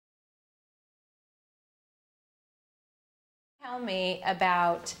Tell me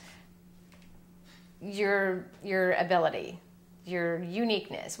about your ability, your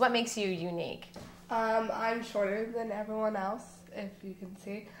uniqueness. What makes you unique? I'm shorter than everyone else, if you can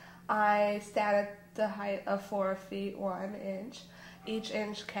see. I stand at the height of 4 feet 1 inch. Each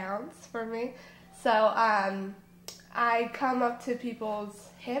inch counts for me. So I come up to people's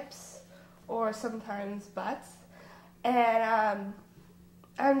hips or sometimes butts. And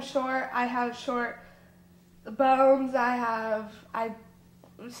I'm short. I have short bones. I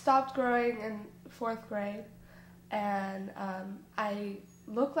stopped growing in 4th grade. And I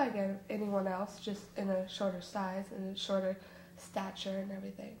look like anyone else, just in a shorter size and a shorter stature and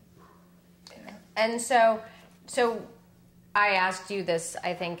everything. Yeah. And so I asked you this,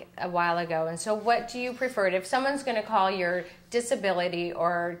 I think, a while ago. And so what do you prefer? If someone's going to call your disability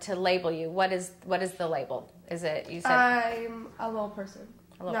or to label you, what is the label? Is it, you said? I'm a little person,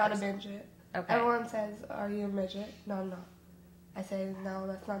 not person. a midget. Okay. Everyone says, are you a midget? No, I'm not. I say, no,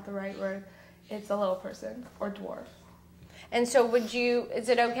 that's not the right word. It's a little person or dwarf. And so is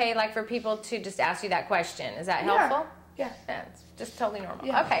it okay like for people to just ask you that question? Is that helpful? Yeah. It's just totally normal.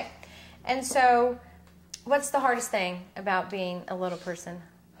 Yeah. Okay. And so what's the hardest thing about being a little person?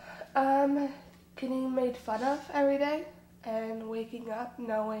 Getting made fun of every day and waking up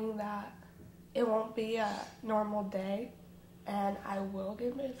knowing that it won't be a normal day and I will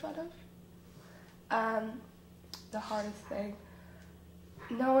get made fun of. The hardest thing,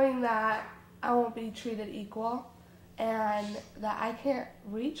 knowing that I won't be treated equal and that I can't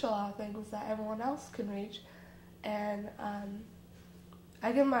reach a lot of things that everyone else can reach. And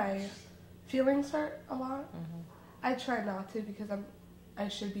I get my feelings hurt a lot. Mm-hmm. I try not to because I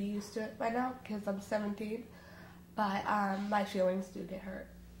should be used to it by now because I'm 17. But my feelings do get hurt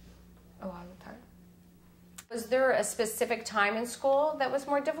a lot of the time. Was there a specific time in school that was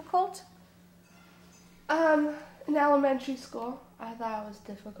more difficult? In elementary school, I thought it was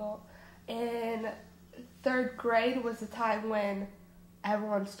difficult. In 3rd grade was the time when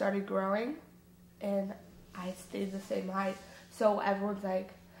everyone started growing, and I stayed the same height. So everyone's like,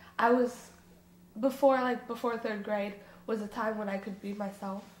 before 3rd grade was a time when I could be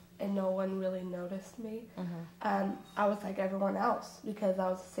myself and no one really noticed me. Mm-hmm. I was like everyone else because I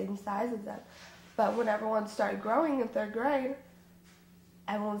was the same size as them. But when everyone started growing in 3rd grade,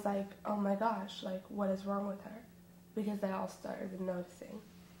 everyone's like, oh my gosh, like what is wrong with her? Because they all started noticing.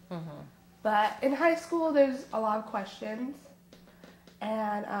 Mm-hmm. But in high school, there's a lot of questions,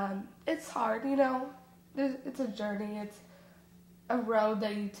 and it's hard, you know. It's a journey. It's a road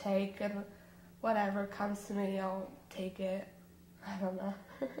that you take, and whatever comes to me, I'll take it. I don't know.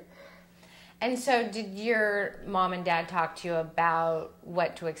 And so did your mom and dad talk to you about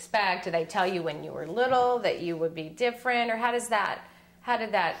what to expect? Did they tell you when you were little that you would be different, or how did that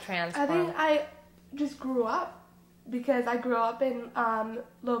transform? I think I just grew up. Because I grew up in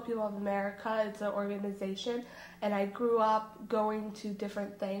Little People of America, it's an organization, and I grew up going to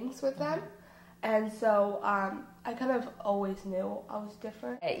different things with them. And so I kind of always knew I was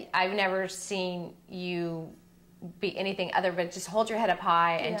different. I've never seen you be anything other but just hold your head up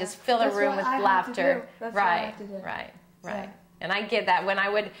high and just fill a room with laughter. That's right, what I have to do. Right. Yeah. And I get that. When I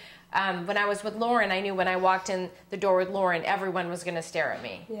was with Lauren, I knew when I walked in the door with Lauren, everyone was going to stare at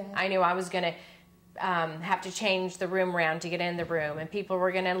me. Yeah. I knew I was going to have to change the room around to get in the room, and people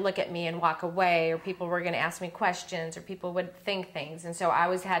were going to look at me and walk away, or people were going to ask me questions, or people would think things, and so I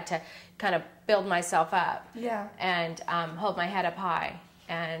always had to kind of build myself up and hold my head up high,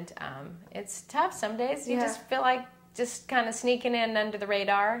 and it's tough some days. You just feel like just kind of sneaking in under the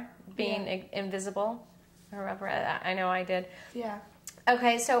radar, being invisible, or whatever. I know I did. Yeah.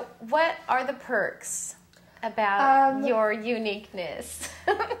 Okay, so what are the perks about your uniqueness?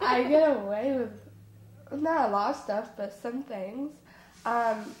 I get away with not a lot of stuff, but some things.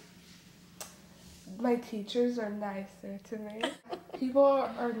 My teachers are nicer to me. People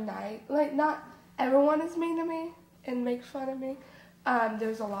are nice. Like, not everyone is mean to me and makes fun of me.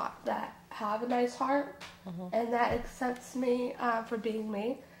 There's a lot that have a nice heart and that accepts me for being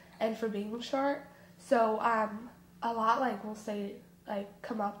me and for being short. So a lot will say,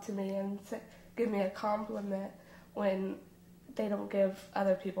 come up to me and give me a compliment when they don't give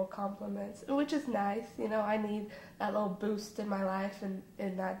other people compliments, which is nice. You know, I need that little boost in my life and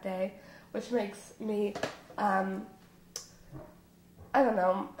in that day, which makes me, I don't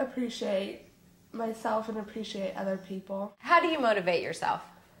know, appreciate myself and appreciate other people. How do you motivate yourself?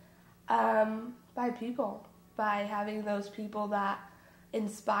 By people, by having those people that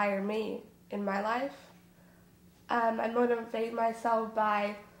inspire me in my life. I motivate myself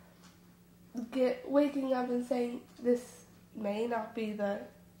by waking up and saying, this may not be the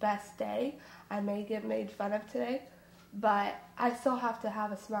best day. I may get made fun of today, but I still have to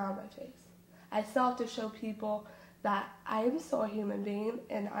have a smile on my face. I still have to show people that I am still a human being,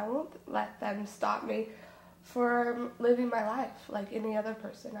 and I won't let them stop me from living my life like any other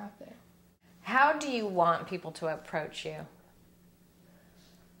person out there. How do you want people to approach you?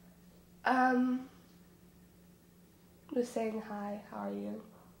 Just saying hi, how are you?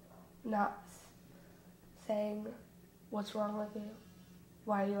 Not saying what's wrong with you,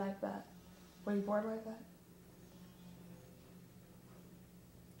 why are you like that, were you born like that?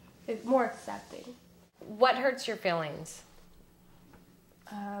 It's more accepting. What hurts your feelings?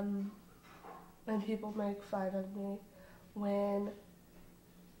 When people make fun of me, when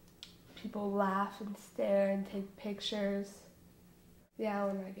people laugh and stare and take pictures. Yeah,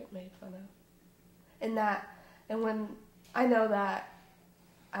 when I get made fun of. And when I know that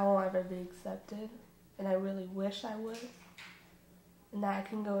I won't ever be accepted, and I really wish I would, and that I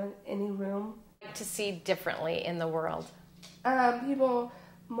can go in any room. To see differently in the world? People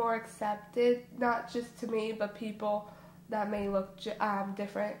more accepted, not just to me, but people that may look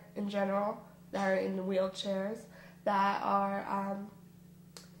different in general, that are in wheelchairs, that are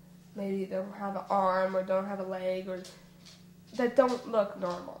maybe don't have an arm or don't have a leg, or that don't look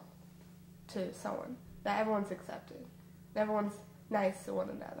normal to someone. That everyone's accepted. Everyone's nice to one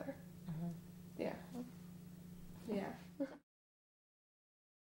another. Mm-hmm. Yeah. Yeah.